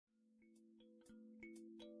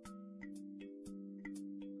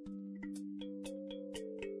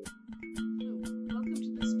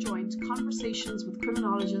joint Conversations with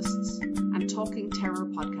Criminologists and Talking Terror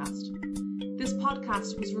podcast. This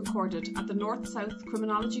podcast was recorded at the North-South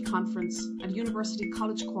Criminology Conference at University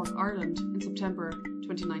College Cork, Ireland in September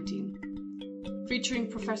 2019. Featuring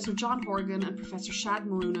Professor John Horgan and Professor Shad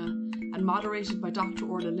Maruna and moderated by Dr.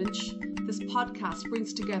 Orla Lynch, this podcast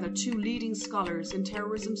brings together two leading scholars in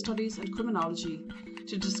terrorism studies and criminology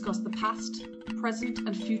to discuss the past, present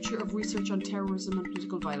and future of research on terrorism and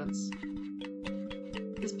political violence.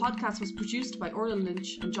 This podcast was produced by Orla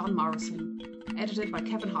Lynch and John Morrison, edited by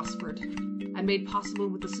Kevin Hosford, and made possible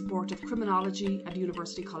with the support of Criminology at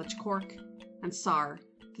University College Cork and SAR,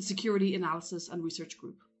 the Security Analysis and Research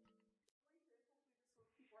Group.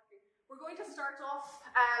 We're going to start off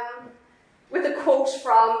with a quote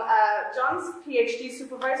from John's PhD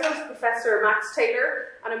supervisor, Professor Max Taylor,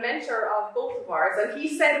 and a mentor of both of ours. And he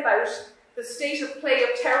said about the state of play of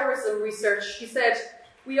terrorism research, he said,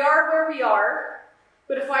 "We are where we are,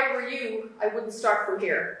 but if I were you, I wouldn't start from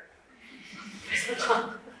here."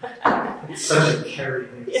 It's such a carry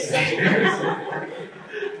thing to say.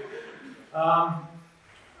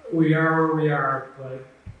 We are where we are, but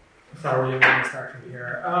if I were you, I wouldn't start from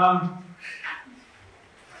here. I'm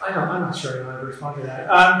not sure how to respond to that.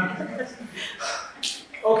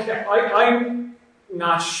 Okay, I'm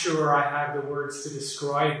not sure I have the words to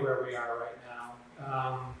describe where we are right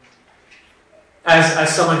now.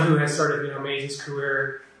 As someone who has sort of made his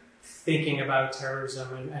career thinking about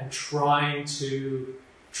terrorism and trying to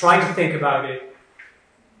think about it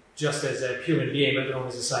just as a human being, let alone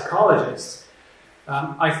as a psychologist,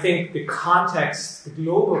 I think the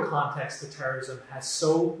global context of terrorism has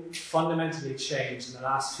so fundamentally changed in the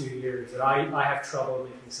last few years that I have trouble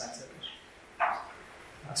making sense of it.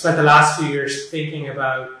 I've spent the last few years thinking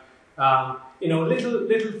about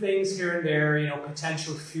little things here and there,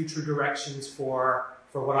 potential future directions for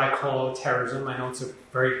what I call terrorism. I know it's a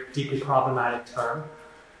very deeply problematic term.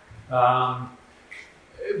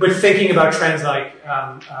 But thinking about trends like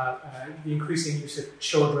the increasing use of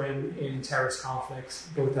children in terrorist conflicts,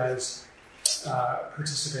 both as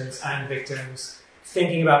participants and victims,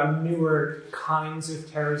 thinking about newer kinds of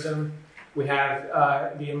terrorism. We have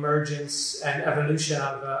the emergence and evolution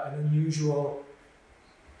of an unusual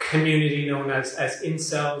community known as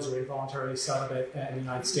incels, or involuntarily celibate, in the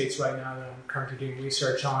United States right now that I'm currently doing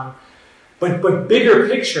research on. But bigger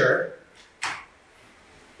picture,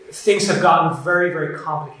 things have gotten very, very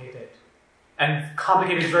complicated, and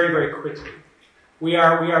complicated very, very quickly. We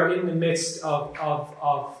are in the midst of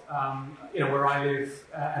where I live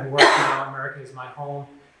and work now. America is my home.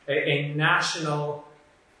 A national,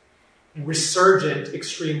 resurgent,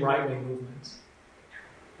 extreme right-wing movement,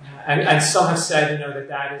 and some have said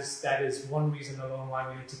that is one reason alone why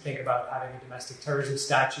we need to think about having a domestic terrorism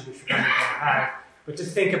statute, which we don't have. But to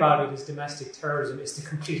think about it as domestic terrorism is to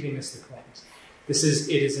completely miss the point. It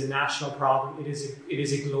is a national problem. It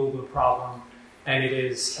is a global problem, and it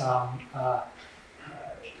is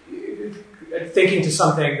thinking to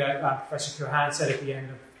something that Professor Cohan said at the end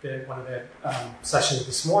of one of the sessions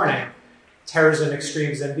this morning. Terrorism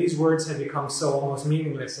extremes, and these words have become so almost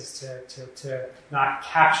meaningless as to not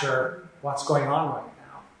capture what's going on right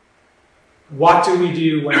now. What do we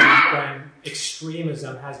do when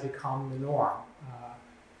extremism has become the norm?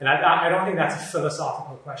 And I don't think that's a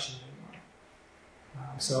philosophical question anymore.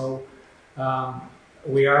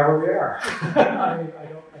 We are where we are. I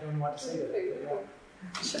don't know what to say to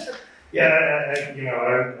that. Yeah,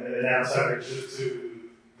 I'm an outsider to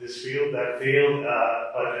this field, that field,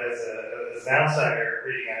 but as an outsider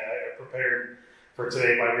reading, I prepared for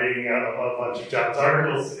today by reading a bunch of John's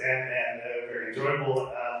articles and very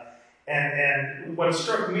enjoyable. And what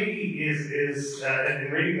struck me is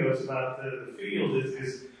in reading those about the field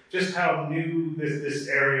is just how new this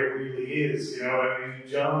area really is.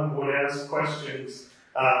 John would ask questions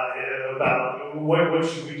about what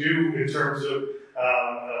should we do in terms of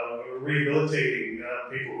rehabilitating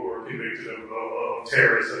people who are convicted of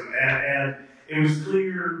terrorism, and it was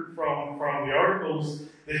clear from the articles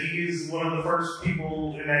that he is one of the first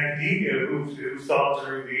people in academia who thought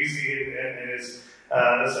through these, and is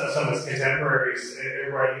some of his contemporaries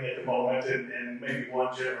writing at the moment, and maybe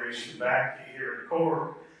one generation back here at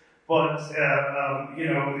Cork. But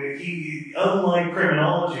he, unlike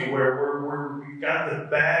criminology, where we've got the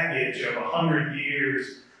baggage of 100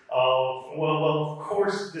 years of of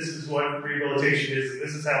course this is what rehabilitation is, and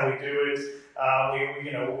this is how we do it.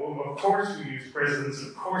 Of course we use prisons,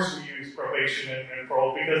 of course we use probation and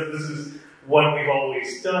parole, because this is what we've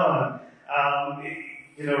always done.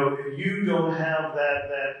 You don't have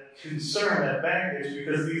that concern, that baggage,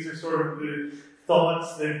 because these are sort of the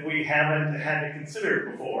thoughts that we haven't had to consider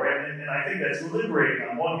before. And I think that's liberating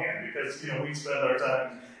on one hand, because, we spend our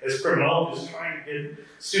time as criminologists trying to get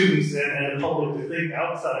students and the public to think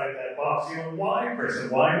outside of that box. Why prison?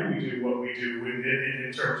 Why do we do what we do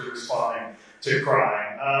in terms of responding to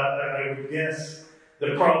crime? I would guess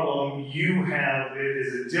the problem you have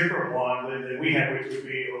is a different one than we have, which would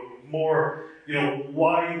be more,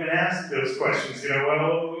 why even ask those questions?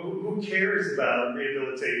 Well, who cares about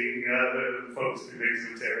rehabilitating the folks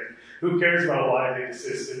convicted of terrorism? Who cares about why they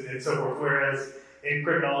desist and so forth? Whereas in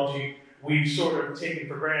criminology, we've sort of taken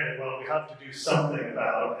for granted, well, we have to do something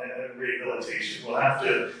about rehabilitation.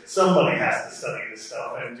 Somebody has to study this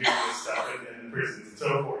stuff and do this stuff in the prisons and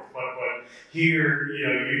so forth. But here,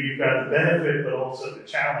 you've got the benefit, but also the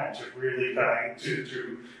challenge of really trying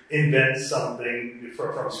to invent something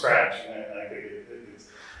from scratch. And I think it's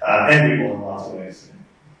enviable in lots of ways.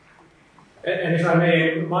 And if I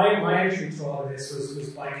may, my entry to all of this was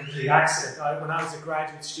by complete accident. When I was a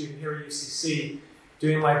graduate student here at UCC,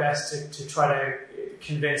 doing my best to try to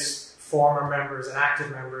convince former members and active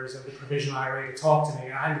members of the Provisional IRA to talk to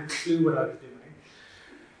me, I hadn't a clue what I was doing.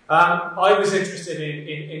 I was interested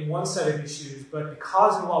in one set of issues, but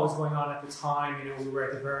because of what was going on at the time, we were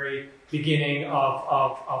at the very beginning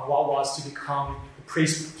of what was to become the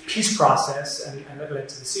peace process, and that led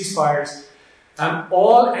to the ceasefires.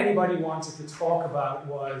 All anybody wanted to talk about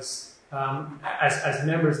was, as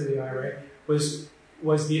members of the IRA, was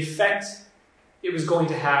the effect it was going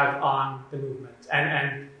to have on the movement,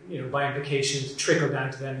 and by implication, to trickle down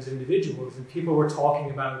to them as individuals. And people were talking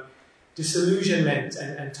about disillusionment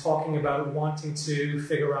and talking about wanting to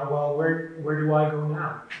figure out, well, where do I go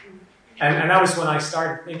now? And that was when I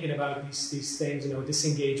started thinking about these things,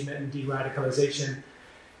 disengagement and de-radicalization.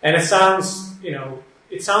 And it sounds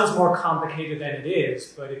more complicated than it is,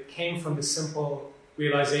 but it came from the simple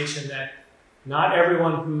realization that not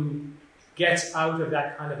everyone who gets out of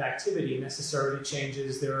that kind of activity necessarily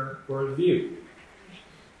changes their worldview.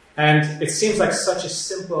 And it seems like such a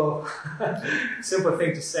simple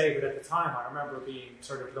thing to say, but at the time I remember being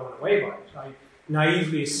sort of blown away by it. I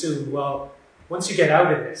naively assumed, well, once you get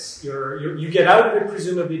out of this, you get out of it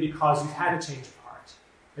presumably because you've had a change of heart.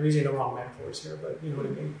 I'm using the wrong metaphors here, but you know what I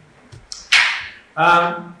mean.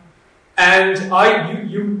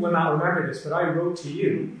 And you will not remember this, but I wrote to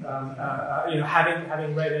you,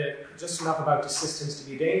 having read it just enough about desistance to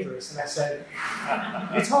be dangerous, and I said,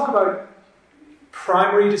 you talk about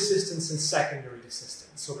primary desistance and secondary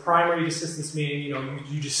desistance. So primary desistance meaning,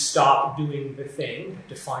 you just stop doing the thing that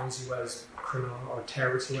defines you as criminal or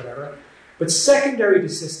terrorist or whatever. But secondary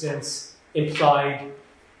desistance implied,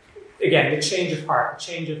 again, the change of heart, the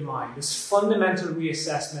change of mind, this fundamental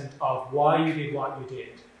reassessment of why you did what you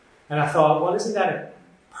did. And I thought, well, isn't that a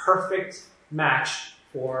perfect match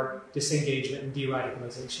for disengagement and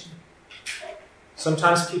de-radicalization?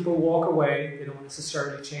 Sometimes people walk away, they don't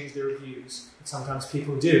necessarily change their views, but sometimes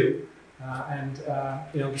people do.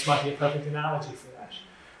 This might be a perfect analogy for that.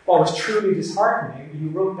 What was truly disheartening, you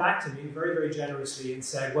wrote back to me very, very generously and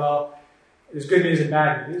said, well, there's good news and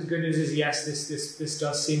bad news. Good news is, yes, this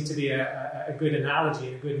does seem to be a good analogy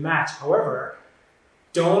and a good match. However,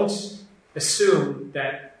 don't assume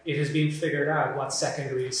that it has been figured out what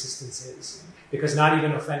secondary desistance is, because not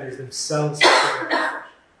even offenders themselves have figured it out.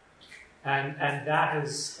 And that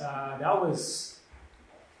was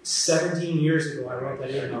 17 years ago. I wrote that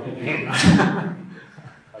in.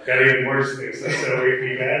 I've got even worse news. So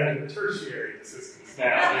we've added the tertiary desistance now.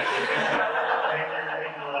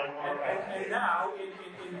 And now,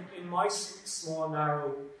 in my small,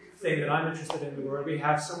 narrow thing that I'm interested in the world, we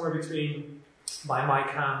have somewhere between, by my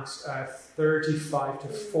count, 35 to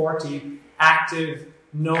 40 active,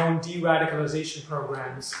 known de-radicalization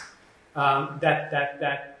programs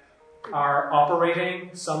that are operating.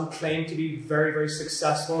 Some claim to be very, very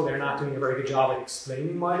successful. They're not doing a very good job at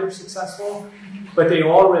explaining why they're successful, but they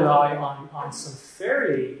all rely on some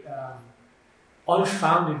fairly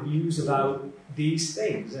unfounded views about these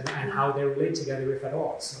things and how they relate together, if at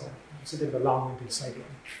all. So it's a bit of a long-winded cycle.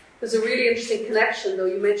 There's a really interesting connection, though.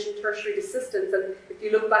 You mentioned tertiary desistance, and if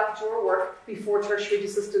you look back at your work before tertiary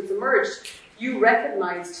desistance emerged, you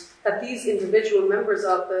recognized that these individual members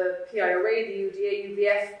of the PIRA, the UDA,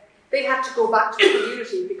 UVF, they had to go back to a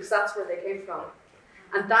community because that's where they came from.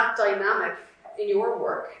 And that dynamic in your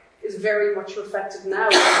work is very much reflected now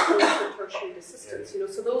in tertiary desistance.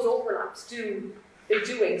 So those overlaps do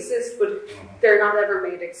exist, but they're not ever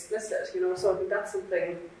made explicit. So I think that's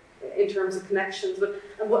something in terms of connections. And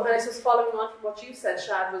I suppose following on from what you said,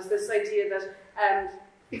 Shad, was this idea that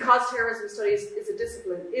because terrorism studies is a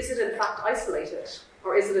discipline, is it in fact isolated,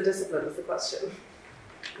 or is it a discipline? Is the question.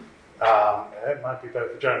 That might be better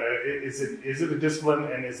for John. Is it a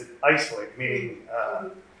discipline, and is it isolated? Meaning,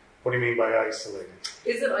 what do you mean by isolated?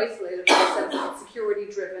 Is it isolated in the sense that it's security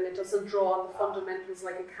driven? It doesn't draw on the fundamentals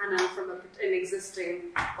like a canon from an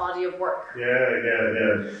existing body of work.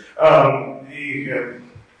 Yes,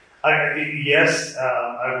 I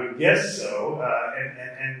would guess so,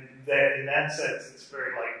 and that in that sense, it's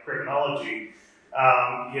very like criminology.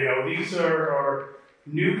 These are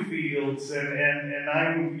new fields, and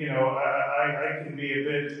I'm, I can be a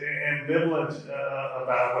bit ambivalent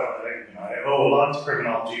about. I owe a lot to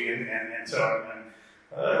criminology, and so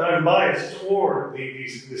I'm biased toward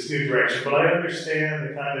this new direction. But I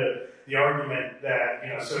understand the argument that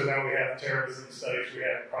so now we have terrorism studies, we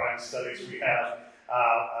have crime studies, we have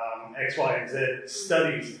X, Y, and Z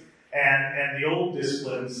studies. And the old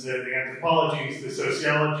disciplines, the anthropologies, the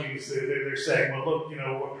sociologies, they're saying, well, look,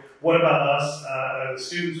 what about us? The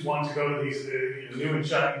students want to go to these new and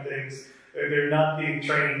shiny things. They're not being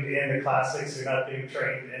trained in the classics. They're not being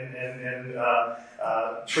trained in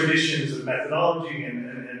traditions of methodology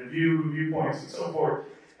and viewpoints and so forth.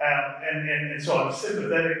 And so I'm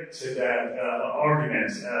sympathetic to that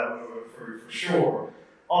argument for sure.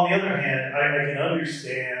 On the other hand, I can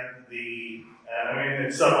understand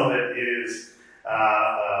and some of it is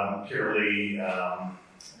purely,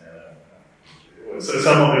 so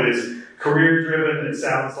some of it is career-driven. It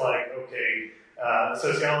sounds like, okay,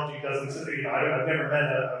 sociology doesn't, I've never met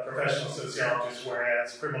a professional sociologist,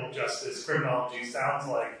 whereas criminal justice, criminology sounds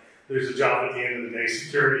like there's a job at the end of the day.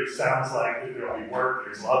 Security sounds like there'll be work.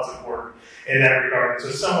 There's lots of work in that regard. So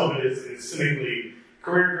some of it is cynically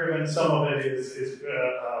career-driven. Some of it is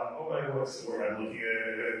what's the word I'm looking at?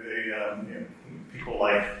 People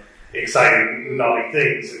like exciting, novel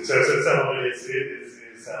things, and so some of it is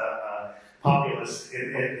populist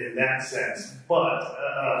in that sense.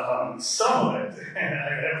 But some of it, and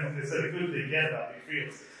I haven't said a good thing yet about these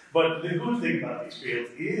fields, but the good thing about these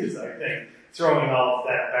fields is, I think, throwing off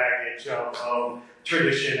that baggage of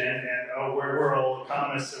tradition and we're all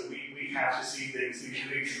economists, so we have to see things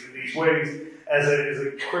these ways. As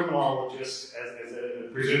a criminologist,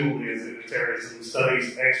 presumably as a terrorism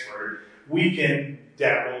studies expert, we can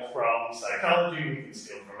dabble from psychology, we can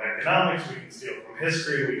steal from economics, we can steal from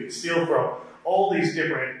history, we can steal from all these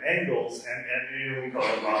different angles, and we call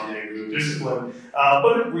it rendezvous discipline.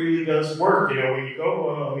 But it really does work. When you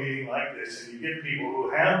go to a meeting like this and you get people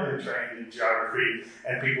who have been trained in geography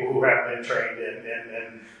and people who have been trained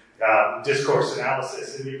in discourse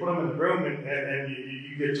analysis, and you put them in the room and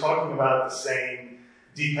you get talking about the same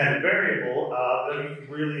dependent variable,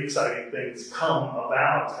 really exciting things come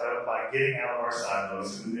about by getting out of our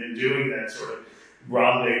silos and doing that sort of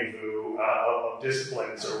rendezvous of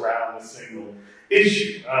disciplines around a single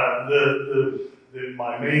issue.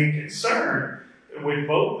 My main concern with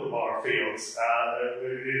both of our fields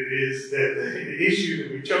is that the issue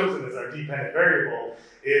that we've chosen as our dependent variable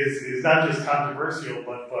is not just controversial,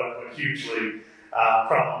 but hugely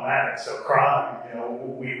problematic. So crime,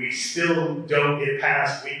 we still don't get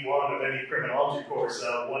past week one of any criminology course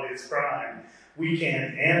of what is crime. We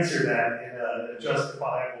can't answer that in a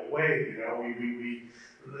justifiable way. We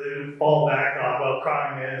fall back on, well,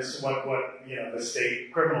 crime is what the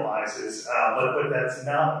state criminalizes, but that's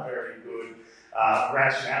not a very good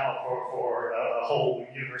rationale for a whole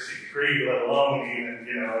university degree, let alone even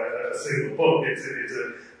a single book. It's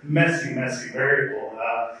a messy variable,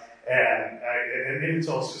 and it's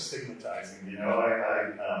also stigmatizing.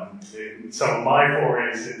 Some of my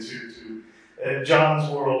forays into John's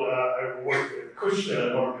world, I worked with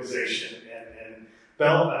Kushta, an organization in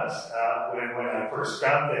Belfast when I first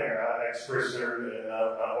got there, ex-prisoner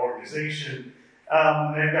organization.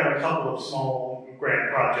 They've got a couple of small grant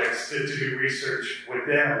projects to do research with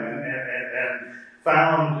them, and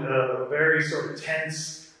found a very sort of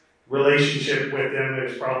tense relationship with them.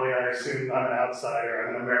 There's probably, I assume, I'm an outsider,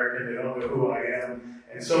 I'm an American, they don't know who I am,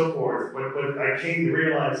 and so forth. But I came to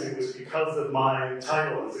realize it was because of my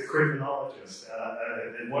title as a criminologist.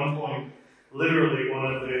 At one point, literally,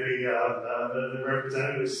 one of the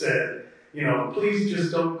representatives said, please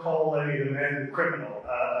just don't call any of the men criminal,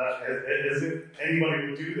 as if anybody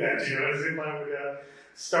would do that, as if I would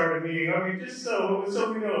start a meeting. Just so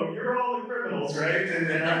we know, you're all the criminals, right?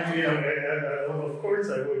 And of course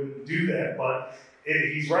I wouldn't do that, but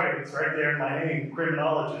he's right, it's right there in my name,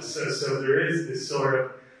 criminologist. So there is this sort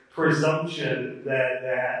of presumption that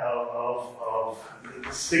of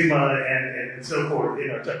stigma and so forth,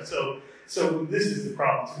 So this is the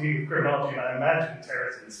problem to me with criminology, and I imagine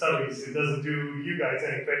terrorism studies, it doesn't do you guys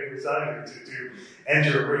any favors either to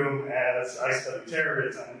enter a room as I study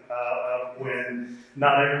terrorism when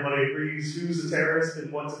not everybody agrees who's a terrorist and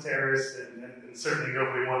what's a terrorist, and certainly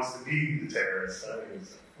nobody wants to be the terrorist.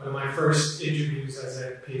 One of my first interviews as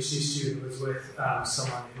a PhD student was with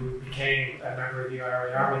someone who became a member of the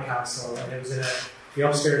IRA Army Council, and it was in the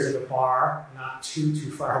upstairs of a bar, not too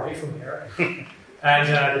far away from here.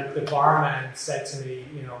 And the barman said to me,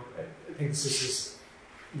 I think this is his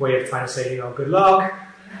way of trying to say, good luck,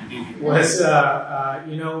 was,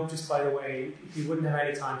 just by the way, he wouldn't have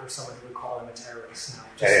any time for someone who would call him a terrorist now.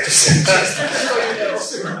 Just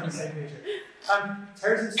so on the same page.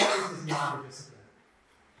 Terrorism studies is not a discipline.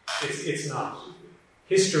 It's not.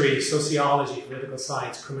 History, sociology, political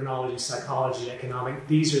science, criminology, psychology, economics,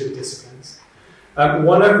 these are the disciplines.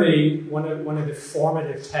 One of the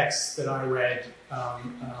formative texts that I read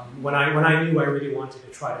when I knew I really wanted to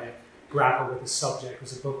try to grapple with the subject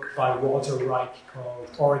was a book by Walter Reich called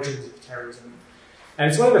Origins of Terrorism.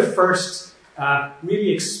 And it's one of the first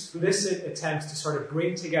really explicit attempts to sort of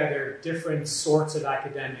bring together different sorts of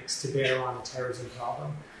academics to bear on the terrorism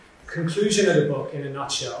problem. Conclusion of the book, in a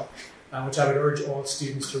nutshell, which I would urge all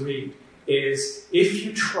students to read, is if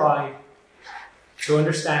you try to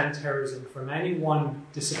understand terrorism from any one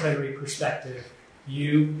disciplinary perspective,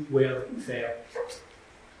 you will fail.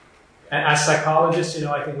 And as psychologists,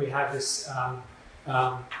 I think we have this.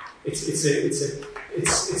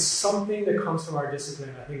 It's something that comes from our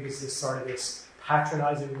discipline. I think is this sort of this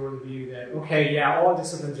patronizing worldview that all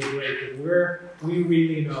disciplines are great, but we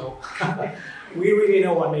really know we really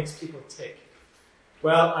know what makes people tick.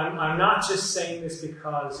 Well, I'm not just saying this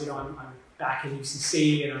because I'm back in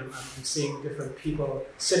UCC and I'm seeing different people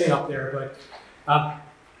sitting up there, but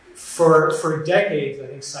for decades, I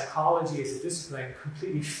think psychology as a discipline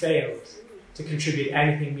completely failed to contribute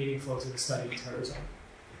anything meaningful to the study of terrorism.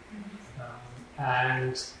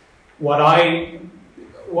 And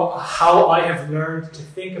how I have learned to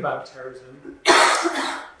think about terrorism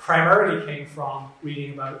primarily came from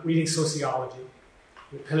reading sociology.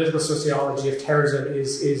 The political sociology of terrorism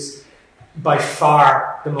is by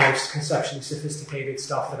far the most conceptually sophisticated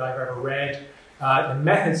stuff that I've ever read. The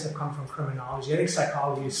methods have come from criminology. I think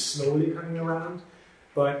psychology is slowly coming around.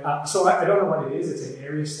 But so I don't know what it is. It's in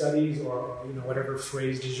area studies or whatever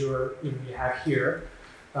phrase du jour you have here,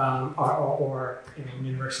 or in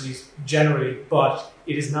universities generally. But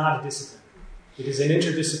it is not a discipline. It is an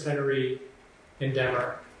interdisciplinary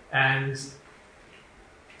endeavor, and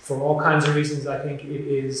for all kinds of reasons, I think it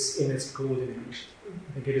is in its golden age.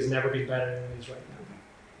 I think it has never been better than it is right now.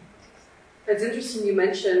 It's interesting you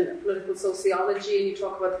mentioned political sociology and you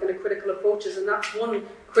talk about the kind of critical approaches, and that's one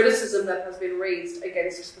criticism that has been raised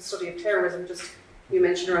against the study of terrorism. Just you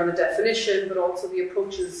mentioned around the definition, but also the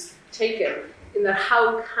approaches taken, in that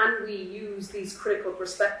how can we use these critical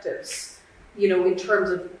perspectives, in terms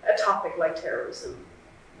of a topic like terrorism?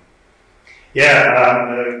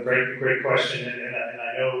 Yeah, great question, and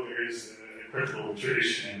I know there is a critical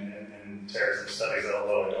tradition in terrorism studies,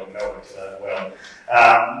 although I don't know it well.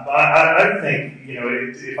 I think,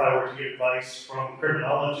 if I were to give advice from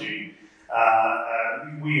criminology,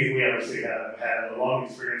 we obviously have had a long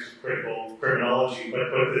experience with critical criminology, but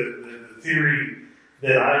the theory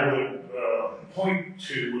that I would point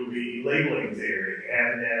to would be labeling theory,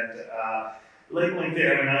 and labeling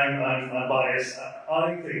theory. I'm biased.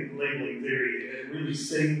 I think labeling theory really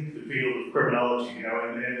saved the field of criminology. In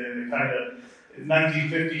the kind of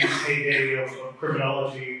 1950s heyday of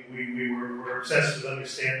criminology, we were obsessed with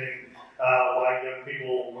understanding why young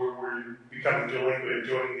people were becoming delinquent,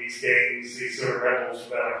 joining these gangs, these sort of rebels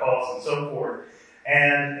without a cause, and so forth.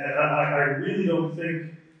 And I really don't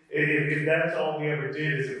think, if that's all we ever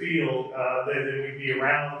did as a field, then we'd be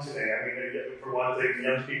around today. For one thing,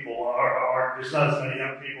 young people are there's not as many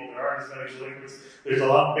young people, there aren't as many delinquents, there's a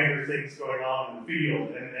lot bigger things going on in the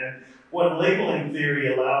field. And what labeling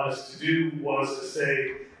theory allowed us to do was to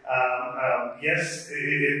say, yes,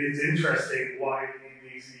 it's interesting why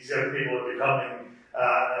these young people are becoming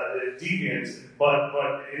deviant, but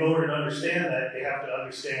in order to understand that, you have to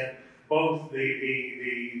understand both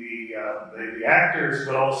the actors,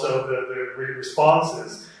 but also the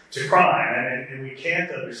responses to crime. And we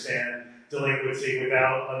can't understand delinquency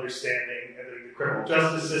without understanding the criminal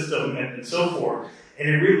justice system and so forth. And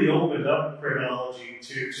it really opened up criminology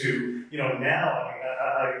to now,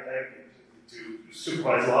 I do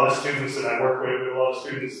supervise a lot of students, and I work with a lot of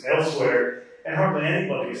students elsewhere, and hardly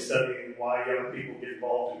anybody is studying why young people get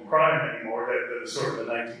involved in crime anymore, that is sort of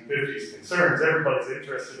the 1950s concerns. Everybody's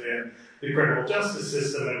interested in the criminal justice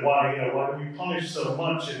system and why do we punish so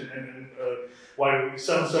much and why do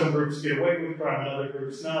some groups get away with crime and other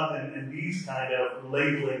groups not, and these kind of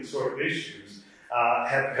labeling sort of issues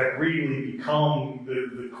have really become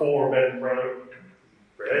the core bread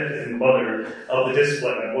and butter of the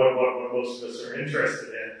discipline and what most of us are interested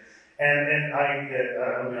in. And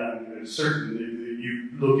I'm certain that you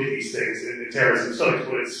look at these things in terrorism studies,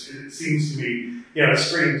 but it seems to me, it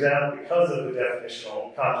screams out because of the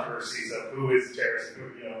definitional controversies of who is a terrorist,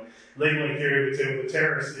 labeling theory, the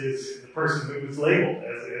terrorist is the person who is labeled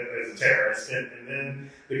as a terrorist, and then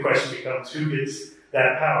the question becomes who gets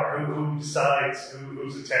that power, who decides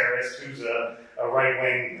who's a terrorist, who's a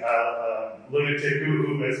right-wing lunatic,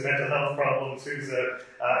 who has mental health problems,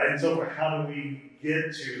 and so forth. How do we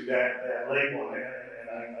get to that label?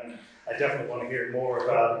 And I definitely want to hear more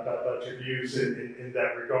about your views in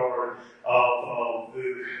that regard of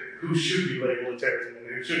who should be labeled a terrorist and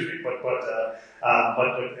who shouldn't be. But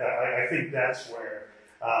I think that's where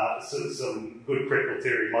some good critical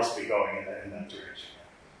theory must be going in that direction.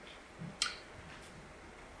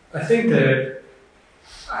 I think that,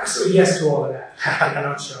 so yes to all of that, in a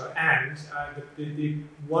nutshell. And the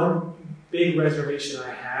one big reservation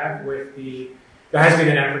I have with there has been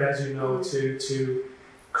an effort, as you know, to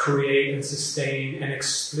create and sustain an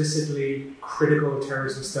explicitly critical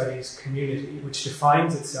terrorism studies community, which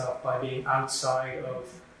defines itself by being outside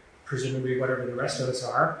of presumably whatever the rest of us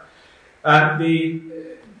are. A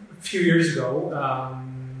few years ago,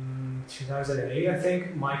 2008, I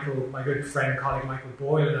think, my good friend, colleague Michael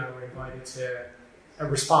Boyle and I were invited to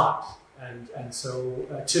respond. And so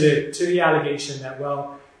to the allegation that,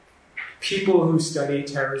 well, people who study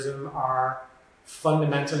terrorism are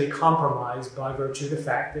fundamentally compromised by virtue of the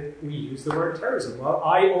fact that we use the word terrorism. Well,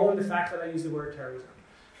 I own the fact that I use the word terrorism.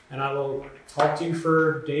 And I will talk to you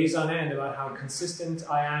for days on end about how consistent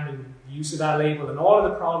I am in the use of that label and all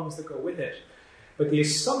of the problems that go with it. But the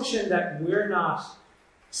assumption that we're not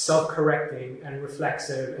self-correcting and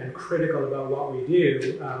reflexive and critical about what we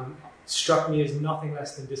do struck me as nothing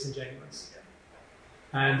less than disingenuous.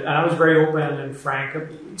 And I was very open and frank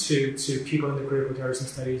to people in the critical terrorism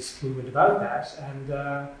studies movement about that. And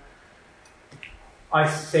I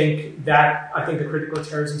think the critical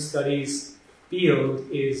terrorism studies field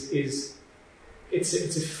it's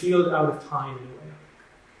a field out of time in a way.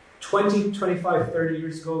 20, 25, 30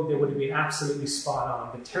 years ago, they would have been absolutely spot on.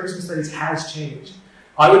 But terrorism studies has changed.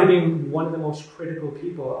 I would have been one of the most critical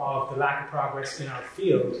people of the lack of progress in our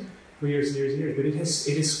field for years and years and years. But it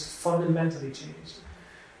has fundamentally changed.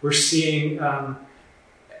 We're seeing,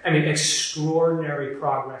 extraordinary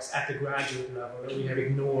progress at the graduate level that we have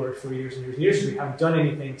ignored for years and years and years. We haven't done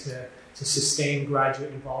anything to sustain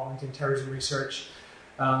graduate involvement in terrorism research.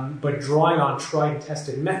 But drawing on tried and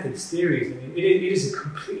tested methods, theories, it is a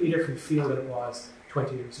completely different field than it was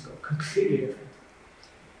 20 years ago. Completely different.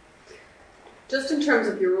 Just in terms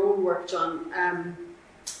of your own work, John,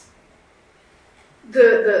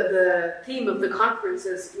 the theme of the conference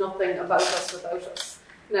is nothing about us without us.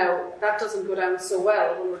 Now, that doesn't go down so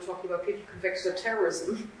well when we're talking about people convicted of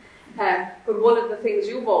terrorism. But one of the things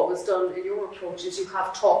you've always done in your approach is you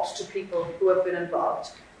have talked to people who have been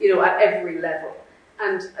involved, at every level.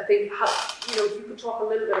 And I think, if you could talk a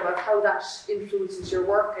little bit about how that influences your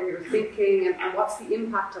work and your thinking, and what's the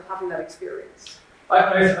impact of having that experience?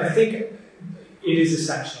 I think it is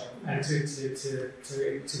essential. And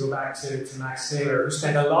to go back to Max Taylor, who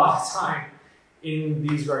spent a lot of time in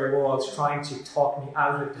these very walls trying to talk me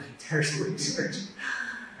out of doing terrorism research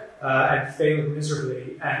and failed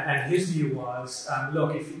miserably. And his view was,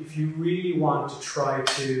 look, if you really want to try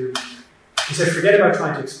to, he said, forget about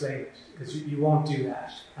trying to explain it, because you won't do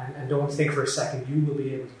that. And don't think for a second you will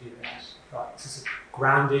be able to do that. Right? This is a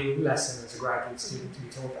grounding lesson as a graduate student to be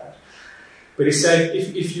told that. But he said,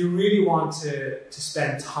 if you really want to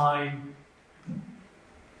spend time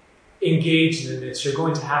engaged in this, you're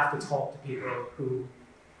going to have to talk to people who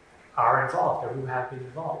are involved or who have been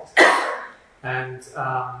involved. And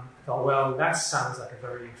I thought, well, that sounds like a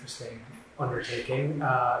very interesting undertaking.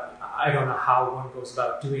 I don't know how one goes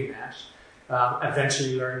about doing that.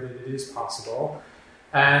 Eventually learned that it is possible.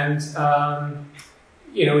 And,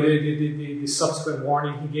 the subsequent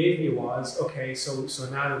warning he gave me was, okay, so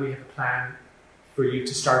now that we have a plan for you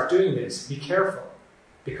to start doing this, be careful,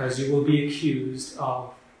 because you will be accused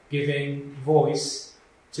of giving voice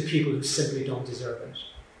to people who simply don't deserve it.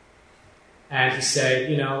 And he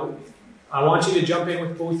said, I want you to jump in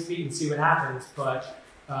with both feet and see what happens, but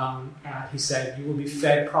he said, you will be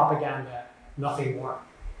fed propaganda, nothing more.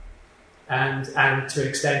 And to an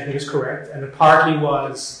extent, he was correct. And it partly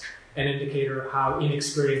was an indicator of how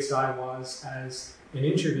inexperienced I was as an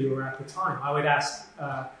interviewer at the time. I would ask,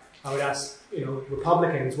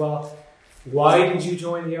 Republicans, well, why did you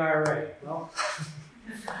join the IRA? Well,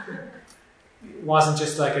 it wasn't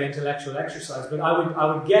just like an intellectual exercise, but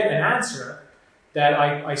I would get an answer that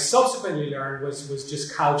I subsequently learned was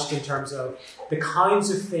just couched in terms of the kinds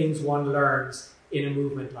of things one learns in a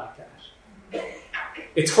movement like that.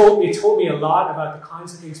 It told me a lot about the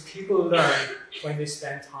kinds of things people learn when they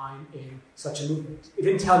spend time in such a movement. It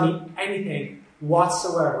didn't tell me anything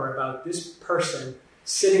whatsoever about this person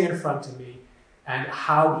sitting in front of me and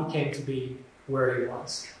how he came to be where he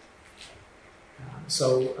was.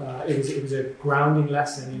 So it was a grounding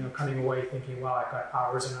lesson, coming away thinking, wow, I've got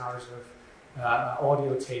hours and hours of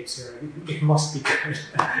audio tapes here. It must be good.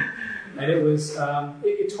 And it was,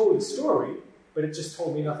 it told a story, but it just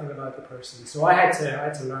told me nothing about the person. So I had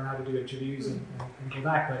to learn how to do interviews and go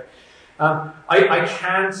back. But I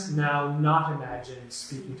can't now not imagine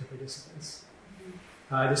speaking to participants.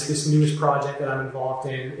 This newest project that I'm involved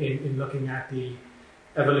in looking at the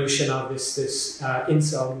evolution of this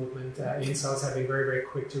incel movement. Incels have been very, very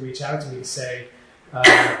quick to reach out to me to say,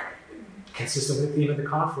 consistent with the theme of the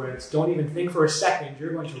conference, don't even think for a second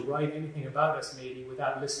you're going to write anything about us, maybe,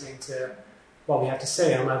 without listening to what we have to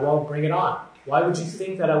say. And I'm like, well, bring it on. Why would you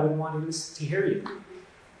think that I would want to listen to hear you?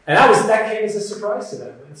 And that came as a surprise to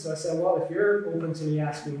them. And so I said, well, if you're open to me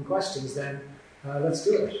asking questions, then let's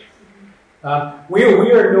do it. We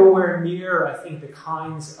are nowhere near, I think, the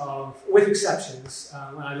kinds of, with exceptions,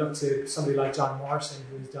 when I look to somebody like John Morrison,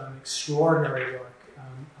 who's done extraordinary work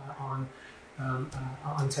on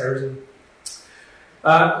terrorism.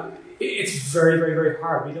 It's very, very, very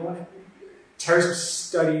hard. We don't want to, terrorism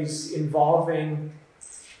studies involving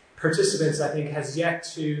participants, I think, has yet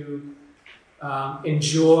to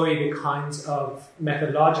enjoy the kinds of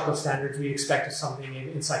methodological standards we expect of something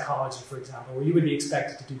in psychology, for example, where you would be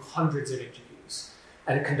expected to do hundreds of interviews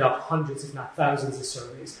and conduct hundreds, if not thousands, of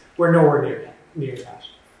surveys. We're nowhere near that.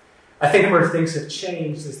 I think where things have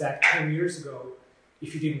changed is that 10 years ago,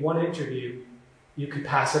 if you did one interview, you could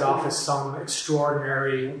pass it off as some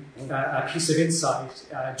extraordinary piece of insight,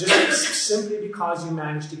 just simply because you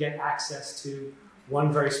managed to get access to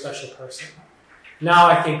one very special person. Now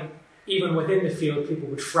I think even within the field, people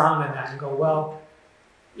would frown at that and go, well,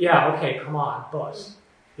 yeah, okay, come on, but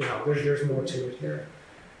there's more to it here.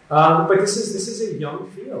 But this is a young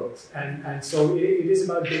field, and so it is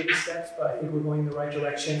about baby steps, but I think we're going in the right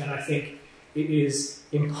direction, and I think it is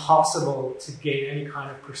impossible to gain any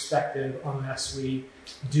kind of perspective unless we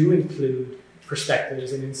do include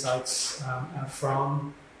perspectives and insights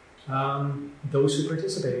from those who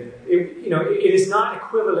participated. It is not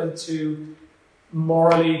equivalent to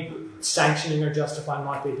morally sanctioning or justifying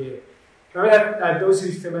what they did. Remember that those who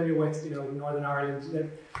are familiar with Northern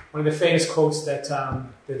Ireland, one of the famous quotes that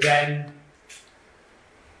then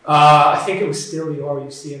I think it was still the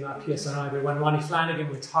RUC and not PSNI, but when Ronnie Flanagan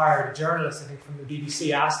retired, a journalist, I think, from the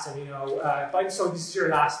BBC asked him, so this is your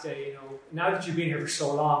last day, now that you've been here for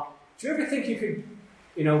so long, do you ever think you could,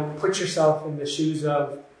 put yourself in the shoes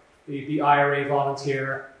of the IRA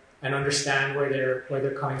volunteer and understand where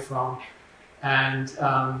they're coming from? And,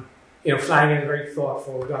 Flanagan, a very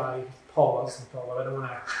thoughtful guy, paused and thought, well, I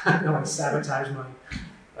don't want to sabotage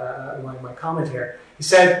my comment here. He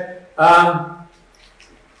said,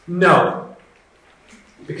 no.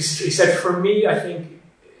 Because he said, for me, I think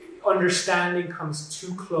understanding comes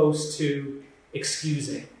too close to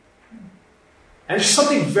excusing. And there's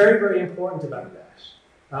something very, very important about that.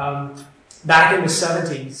 Back in the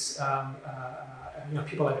 70s,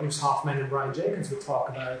 people like Bruce Hoffman and Brian Jenkins would talk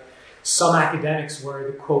about some academics were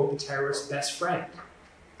the, quote, the terrorist's best friend.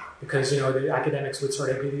 Because, the academics would sort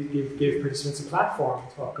of give participants a platform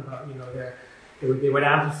to talk about, they would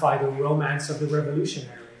amplify the romance of the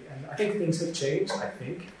revolutionary. And I think things have changed, I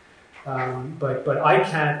think. But I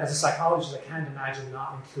can't, as a psychologist, I can't imagine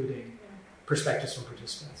not including perspectives from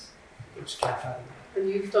participants. I just can't fathom that. And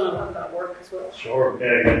you've done a lot of that work as well. Sure.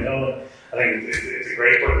 Yeah, I think it's a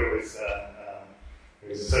great book. It was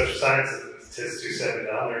a social science statist who said it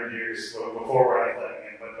 100 years before Ronnie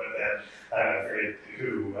Flanagan, but that I forget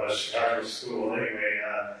who, Chicago School anyway,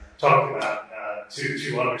 talked about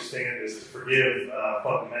to understand is to forgive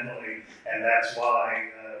fundamentally, and that's why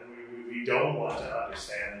we don't want to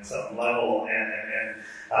understand at some level. And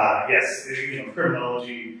yes,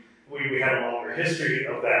 criminology. We have a longer history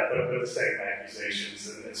of that, but the same accusations,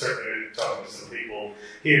 and certainly talking to some people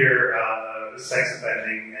here, sex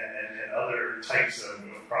offending and other types of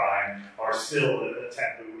crime are still a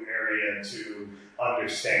taboo area to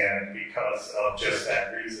understand because of just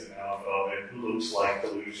that reason of it looks like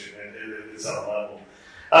collusion at some level.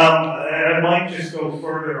 I might just go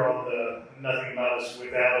further on the nothing about us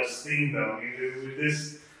without us theme, though.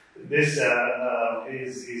 This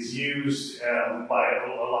is used by a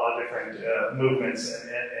lot of different movements,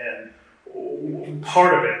 and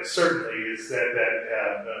part of it certainly is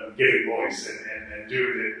that giving voice and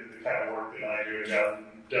doing the kind of work that I do and John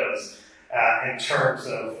does in terms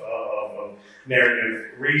of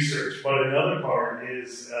narrative research. But another part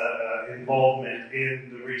is involvement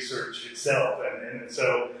in the research itself, and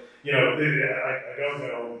so I don't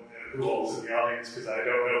know who all's in the audience because I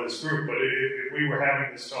don't know this group, but if we were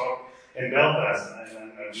having this talk in Belfast,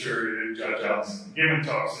 and I'm sure John John's given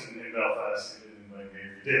talks in Belfast, maybe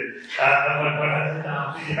he did.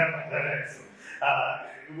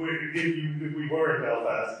 If we were in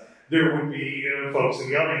Belfast, there would be folks in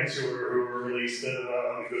the audience who were released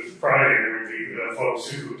on Good Friday. There would be folks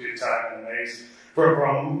who did time in the maze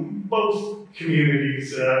from both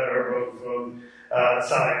communities or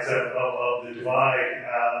sides of the divide.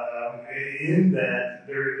 In that,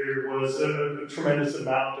 there was a tremendous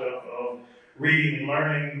amount of reading and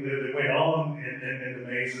learning that went on in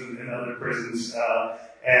the maze and other prisons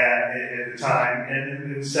at the time,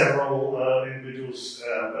 and several individuals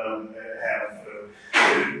have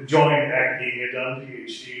joined academia, done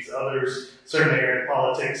PhDs, others certainly are in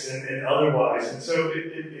politics and otherwise, and so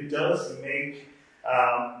it does make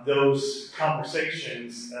those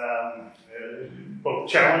conversations both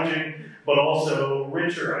challenging but also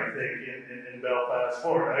richer, I think, in Belfast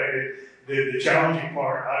for it. The challenging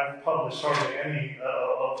part, I've published hardly any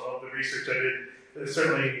of the research I did,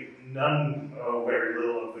 certainly none, very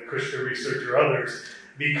little of the Krishna research or others,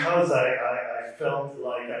 because I felt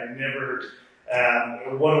like I never,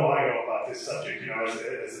 what do I know about this subject?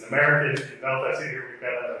 As an American in Belfast, here we've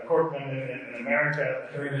got a Corkman in America.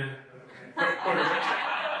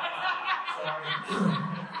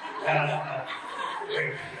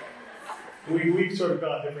 We've sort of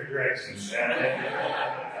gone different directions.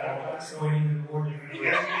 Going even more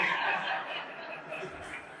different.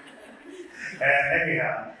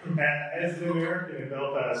 Anyhow, as an American in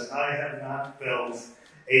Belfast, I have not felt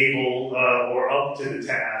able or up to the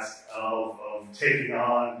task of taking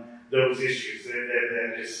on those issues,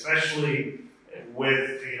 and especially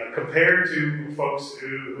with, compared to folks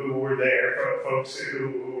who were there, folks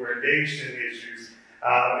who were engaged in the issues,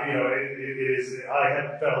 I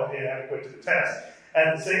have felt inadequate to the task.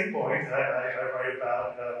 At the same point, I write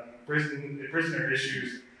about prisoner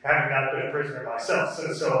issues, having not been a prisoner myself.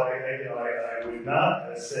 So I would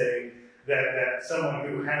not say that someone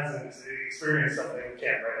who hasn't experienced something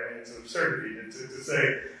can't write. I mean, it's an absurdity to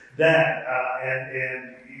say that.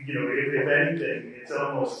 And if anything, it's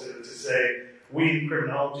almost to say we in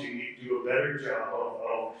criminology need to do a better job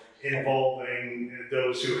of involving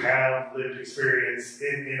those who have lived experience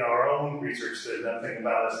in our own research that nothing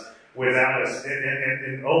about us without us.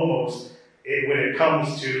 And almost, when it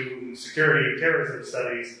comes to security and terrorism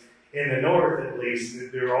studies, in the North at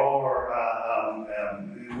least, there are,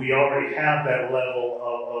 we already have that level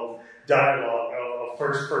of dialogue, of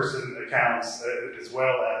first-person accounts, as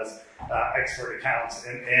well as expert accounts,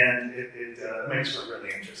 and it makes for a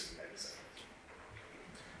really interesting exercise.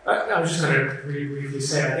 I was just going to briefly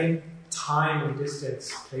say, I think time and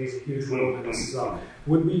distance plays a huge role in this as well.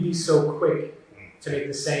 Would we be so quick to make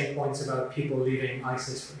the same points about people leaving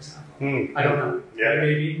ISIS, for example? I don't know. Yeah.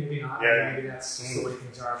 Maybe not. Yeah. Maybe that's just the way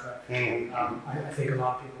things are. But I think a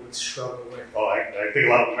lot of people would struggle with. Oh, I think a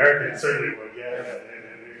lot of Americans certainly would. Yeah.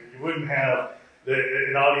 And you wouldn't have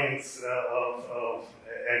an audience of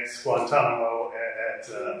ex-Guantanamo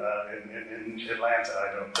in Atlanta,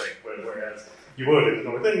 I don't think. Whereas you would in the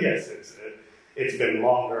North. And yes, it's been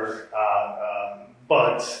longer.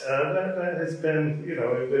 But that has been,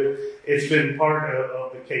 it's been part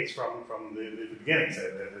of the case from the beginning,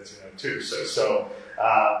 too. So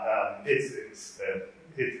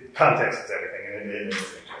context is everything, and it is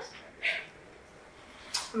interesting.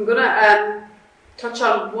 I'm going to touch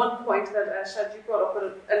on one point that Shad, you brought up at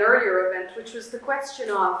an earlier event, which was the question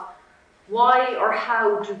of why or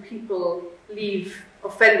how do people leave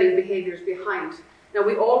offending behaviours behind? Now,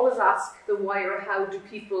 we always ask the why or how do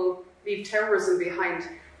people leave terrorism behind,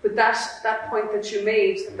 but that point that you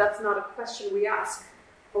made, that's not a question we ask.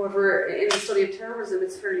 However, in the study of terrorism,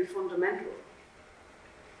 it's fairly fundamental.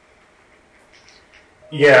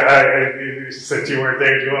 Yeah, since you weren't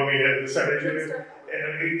there, do you want me to start?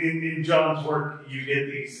 In John's work, you get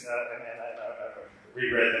these, and I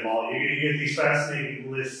reread them all, you get these fascinating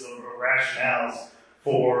lists of rationales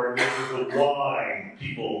for the why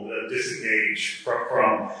people disengage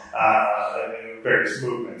from various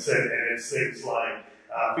movements. And it's things like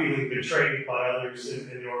feeling betrayed by others in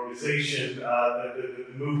the organization. The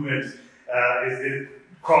movement it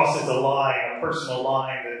crosses a line, a personal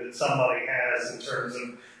line that somebody has in terms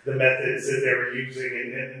of the methods that they were using,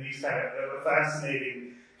 and these kind of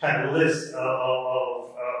fascinating kind of list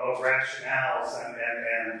of rationales,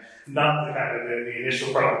 and not the kind of the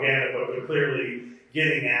initial propaganda, but clearly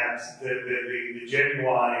getting at the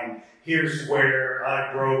genuine, here's where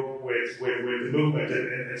I broke with the movement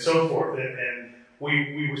and so forth. And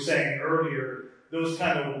we were saying earlier, those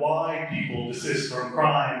kind of why people desist from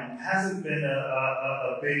crime hasn't been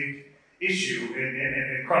a big issue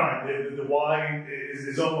in crime. The why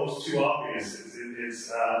is almost too obvious.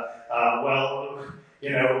 It's well, you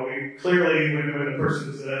know, clearly when a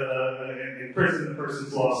person's in prison, the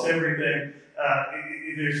person's lost everything.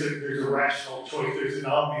 There's a rational choice. There's an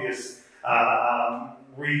obvious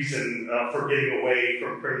reason for getting away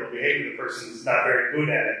from criminal behavior. The person's not very good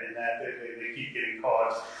at it, in that they keep getting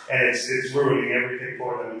caught, and it's ruining everything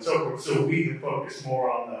for them and so forth. So we can focus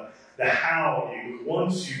more on the how you.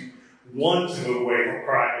 Once you want to move away from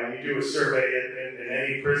crime, and you do a survey in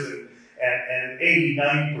any prison, and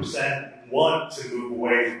 80-90% want to move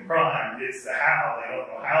away from crime, it's the how. They don't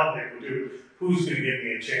know how they would do. Who's going to give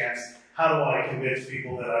me a chance? How do I convince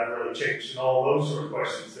people that I've really changed? And all those sort of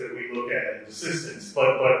questions that we look at in desistance.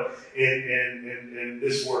 But in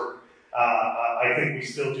this work, I think we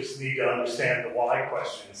still just need to understand the why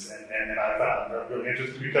questions, and I found them really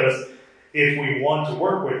interesting, because if we want to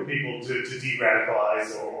work with people to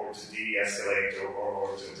de-radicalize or to de-escalate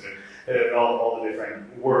or to all the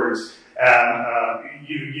different words,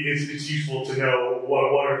 it's useful to know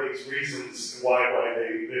what are these reasons why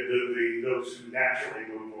those who naturally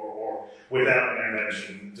move or without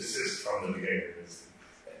intervention desist from the behavior.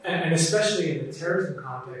 And especially in the terrorism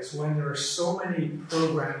context, when there are so many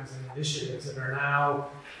programs and initiatives that are now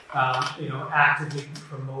actively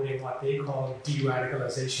promoting what they call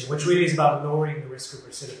de-radicalization, which really is about lowering the risk of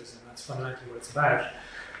recidivism. That's fundamentally what it's about.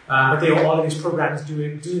 But all of these programs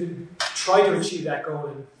do try to achieve that goal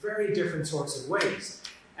in very different sorts of ways.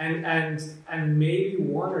 And maybe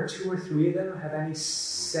one or two or three of them have any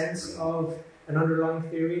sense of an underlying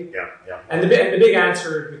theory. Yeah. And the big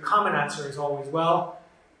answer, the common answer is always, well,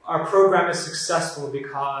 our program is successful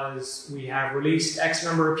because we have released X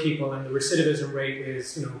number of people and the recidivism rate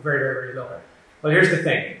is very, very, very low. Well, here's the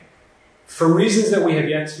thing. For reasons that we have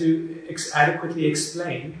yet to adequately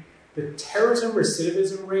explain, the terrorism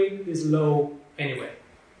recidivism rate is low anyway.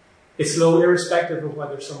 It's low irrespective of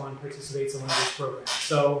whether someone participates in one of these programs.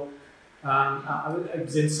 So I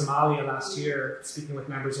was in Somalia last year speaking with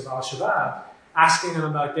members of Al-Shabaab, asking them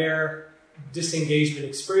about their disengagement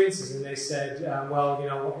experiences, and they said,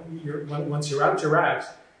 once you're out, you're out.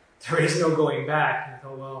 There is no going back. And I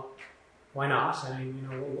thought, well, why not? I mean,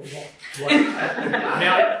 what?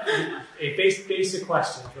 Basic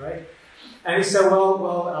questions, right? And he said,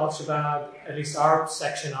 well, Al-Shabaab, at least our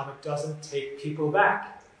section of it, doesn't take people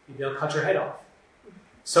back. They'll cut your head off.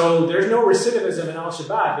 So there's no recidivism in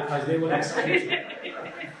Al-Shabaab because they will execute you.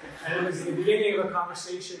 And it was the beginning of a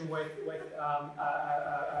conversation with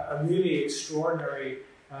a really extraordinary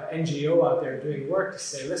NGO out there doing work to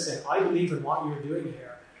say, listen, I believe in what you're doing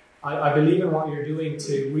here. I believe in what you're doing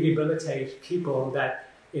to rehabilitate people that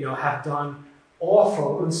have done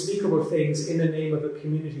awful, unspeakable things in the name of a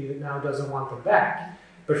community that now doesn't want them back.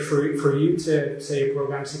 But for you to say your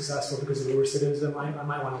program's successful because of the recidivism, I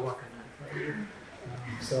might want to work on that for you.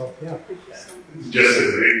 So, yeah. Just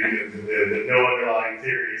as the no underlying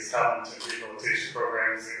theory is common to rehabilitation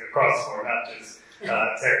programs across the board, not just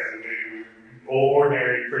terrorism,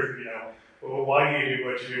 ordinary, why do you do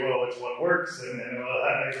what you do? Well, it's what works, and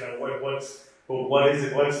what is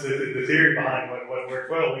it? What's the theory behind what works?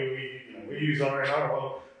 Well, we use R&R.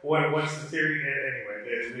 Well, what's the theory? Anyway,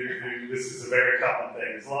 this is a very common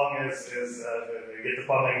thing. As long as they get the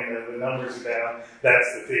funding and the numbers are down,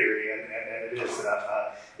 that's the theory, and it is.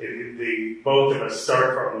 Both of us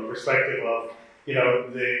start from the perspective of,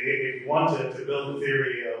 if you want to build a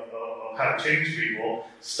theory of how to change people,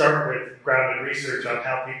 start with grounded research on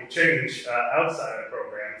how people change outside of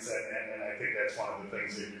programs, and I think that's one of the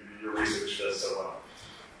things that your research does so well.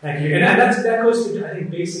 Thank you. And that goes to, I think,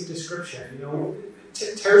 basic description.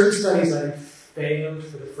 Terrorism studies, I think, failed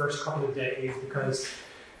for the first couple of decades because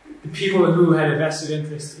the people who had a vested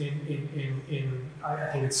interest in I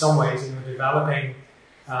think in some ways, developing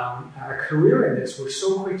a career in this were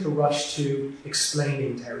so quick to rush to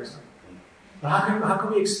explaining terrorism. But how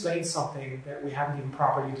can we explain something that we haven't even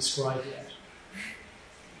properly described yet?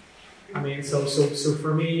 I mean, so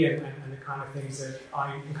for me, and the kind of things that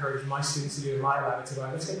I encourage my students to do in my lab, it's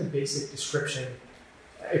about, let's get the basic description.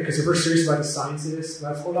 Because if we're serious about the science of this,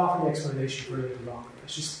 let's hold off on the explanation for a little longer.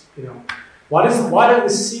 Let's just, what is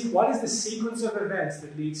the sequence of events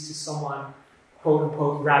that leads to someone, quote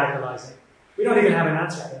unquote, radicalizing? We don't even have an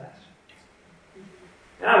answer to that.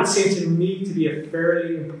 And that would seem to me to be a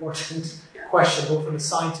fairly important question, both from a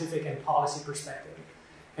scientific and policy perspective.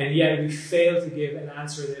 And yet we fail to give an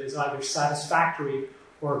answer that is either satisfactory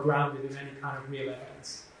or grounded in any kind of real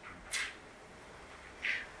evidence.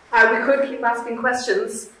 We could keep asking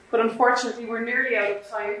questions, but unfortunately we're nearly out of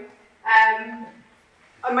time.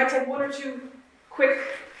 I might take one or two quick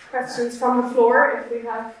questions from the floor if we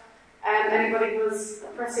have anybody who has a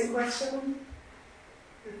pressing question.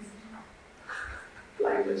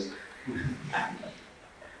 Language.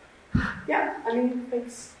 Yeah,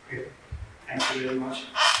 thanks. Okay. Thank you very much.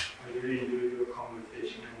 I really enjoyed your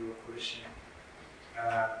conversation and your question.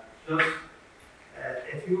 Just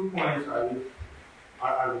a few points I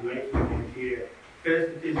would like to make here.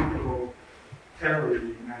 First, it is about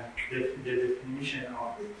terrorism and the definition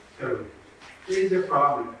of terrorism. This is a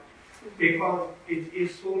problem because it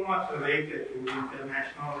is so much related to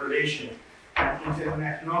international relations and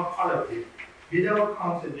international politics without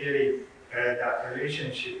considering that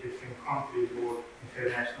relationship between countries or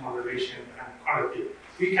international relations and politics.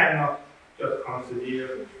 We cannot just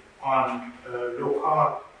consider on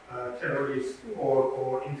local terrorists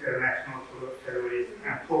or international terrorists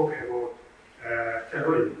and talk about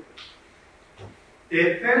terrorism.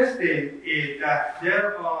 The first thing is that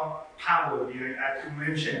there are powers, as you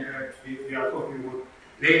mentioned, we are talking about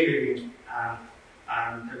labeling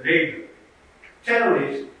and label.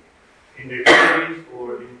 Terrorists in the countries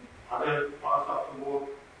or in other parts of the world,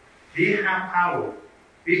 we have power.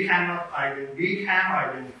 We can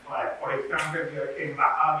identify, for example, we are saying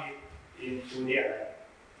Wahhabi in Saudi Arabia,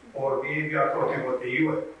 or we are talking about the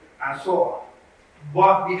US, and so on.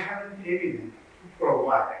 But we haven't evidence to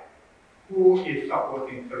provide who is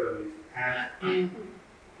supporting terrorism and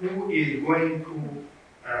who is going to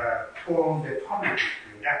form the public.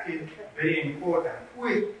 That is very important. Who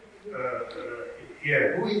is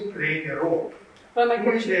here? Who is playing the role?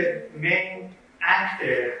 Who is the main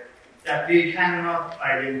actor that we cannot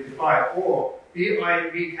identify, or we can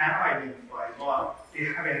identify, but we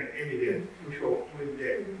haven't evidence to show who is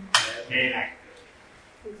the main actor?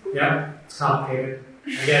 Yeah, it's complicated.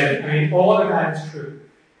 Again, all of that is true.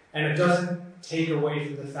 And it doesn't take away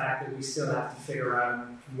from the fact that we still have to figure out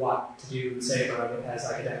what to do and say about it as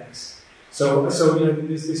academics. So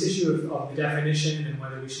this issue of the definition and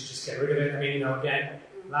whether we should just get rid of it. Again,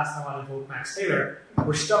 last time I invoked Max Taylor,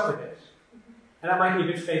 we're stuck with it. And that might be a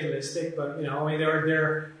bit fatalistic, but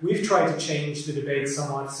we've tried to change the debate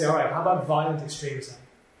somewhat to say, all right, how about violent extremism?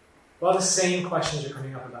 Well, the same questions are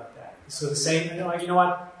coming up about that. So the same, you know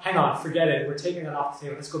what? Hang on, forget it. We're taking that off the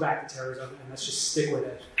table. Let's go back to terrorism and let's just stick with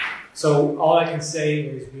it. So all I can say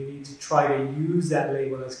is we need to try to use that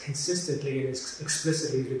label as consistently and as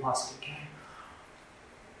explicitly as we possibly can.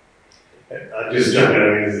 I'll just jump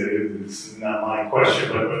in. It's not my question,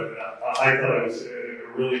 but I thought it was a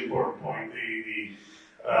really important point. The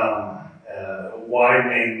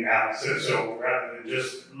widening out. So rather than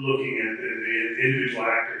just looking at the individual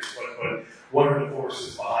actors, but what are the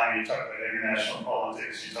forces behind it? You talked about international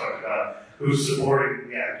politics. You talked about who's supporting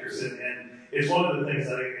the actors, and it's one of the things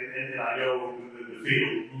that I know the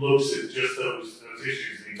field looks at just those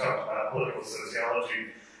issues. And you talked about political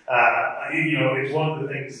sociology. It's one of the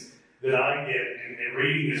things that I get in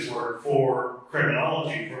reading this work for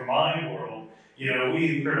criminology, for my world.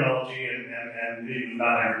 We in criminology, and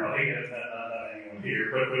not everybody, not anyone here,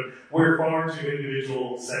 but we're far too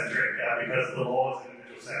individual-centric because the law is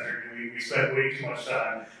individual-centric, and we spend way too much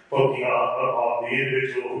time focusing on the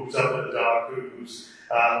individual who's up at the dock, who's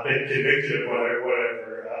been convicted of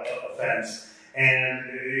whatever offense. And,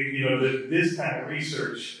 this kind of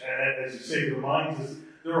research, as you say, reminds us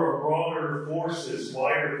there are broader forces,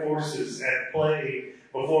 wider forces at play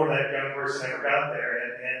before that young person ever got there.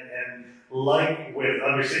 And like with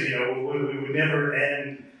understanding, we would never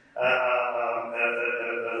end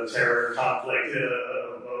a terror conflict,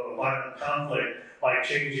 a violent conflict by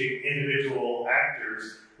changing individual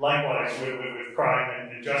actors. Likewise, with crime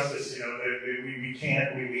and justice, we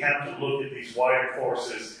have to look at these wider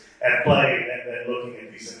forces at play and then looking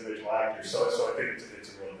at these individual actors. So I think it's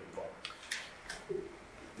a really good point.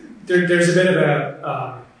 There's a bit of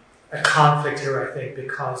a conflict here, I think,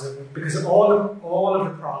 because all of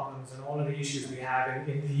the problems and all of the issues we have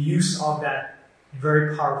in the use of that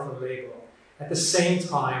very powerful label. At the same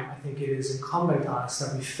time, I think it is incumbent on us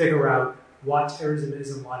that we figure out what terrorism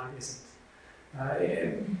is and what it isn't.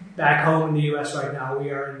 Back home in the US right now, we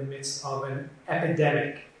are in the midst of an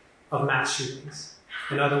epidemic of mass shootings.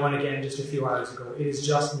 Another one again just a few hours ago. It is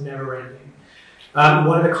just never ending.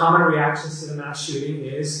 One of the common reactions to the mass shooting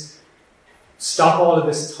is stop all of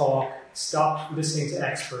this talk, stop listening to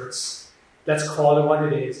experts, let's call it what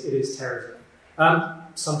it is terrorism.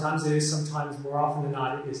 Sometimes it is, sometimes more often than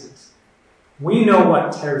not it isn't. We know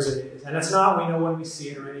what terrorism is, and it's not we know when we see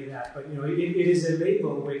it or any of that, but it is a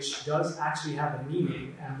label which does actually have a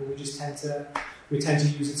meaning, but we tend to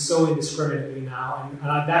use it so indiscriminately now, and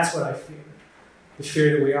that's what I fear. The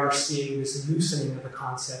fear that we are seeing this loosening of the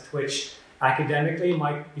concept, which academically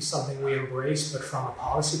might be something we embrace, but from a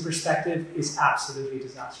policy perspective is absolutely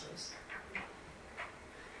disastrous.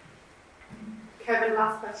 Kevin,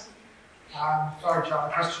 last question. Sorry, John,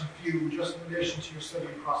 a question for you. Just in relation to your study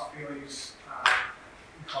across various,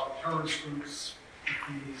 we call it terrorist groups,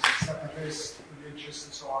 the separatist, religious,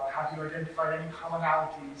 and so on, have you identified any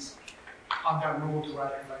commonalities on that road to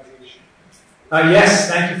radicalization? Yes,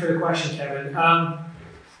 thank you for the question, Kevin.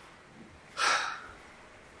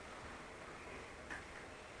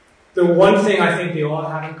 The one thing I think they all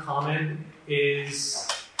have in common is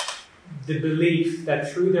the belief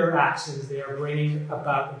that through their actions they are bringing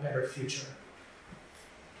about a better future.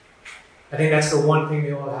 I think that's the one thing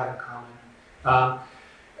they all have in common.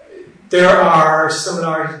 There are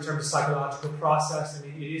similarities in terms of psychological process. I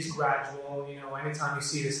mean, it is gradual. Anytime you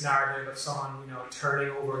see this narrative of someone, turning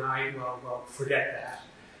overnight, well, forget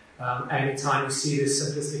that. Anytime you see this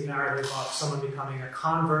simplistic narrative of someone becoming a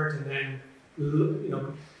convert and then,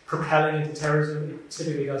 propelling into terrorism, it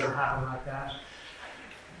typically doesn't happen like that.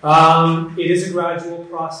 It is a gradual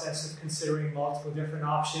process of considering multiple different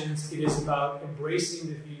options. It is about embracing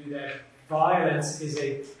the view that violence is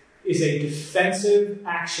a defensive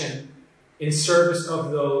action in service of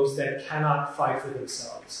those that cannot fight for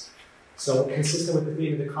themselves. So, consistent with the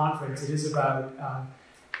theme of the conference, it is about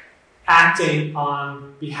acting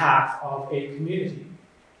on behalf of a community.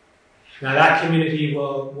 Now, that community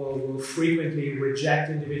will frequently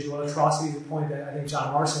reject individual atrocities, a point that I think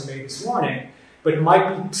John Morrison made this morning, but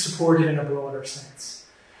might be supported in a broader sense.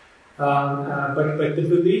 But the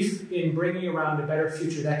belief in bringing around a better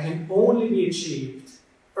future that can only be achieved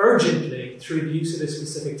urgently through the use of this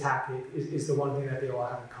specific tactic is the one thing that they all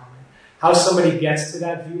have in common. How somebody gets to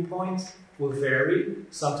that viewpoint will vary.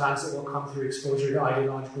 Sometimes it will come through exposure to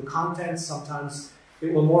ideological content. Sometimes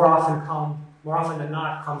it will more often than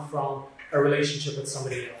not come from a relationship with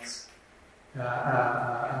somebody else.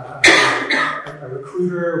 A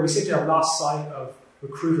recruiter. We seem to have lost sight of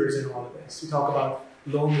recruiters in all of this. We talk about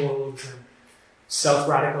lone wolves and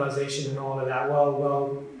self-radicalization and all of that.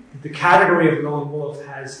 Well, the category of lone wolf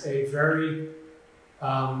has a very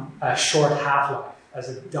short half-life as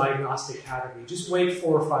a diagnostic category. Just wait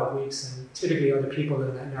 4 or 5 weeks and typically other people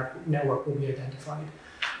in that network will be identified.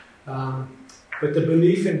 But the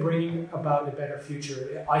belief in bringing about a better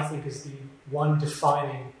future, I think, is the one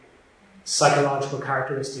defining psychological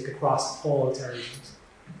characteristic across all terrorisms.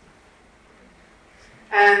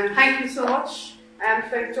 Thank you so much.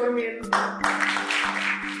 Join me in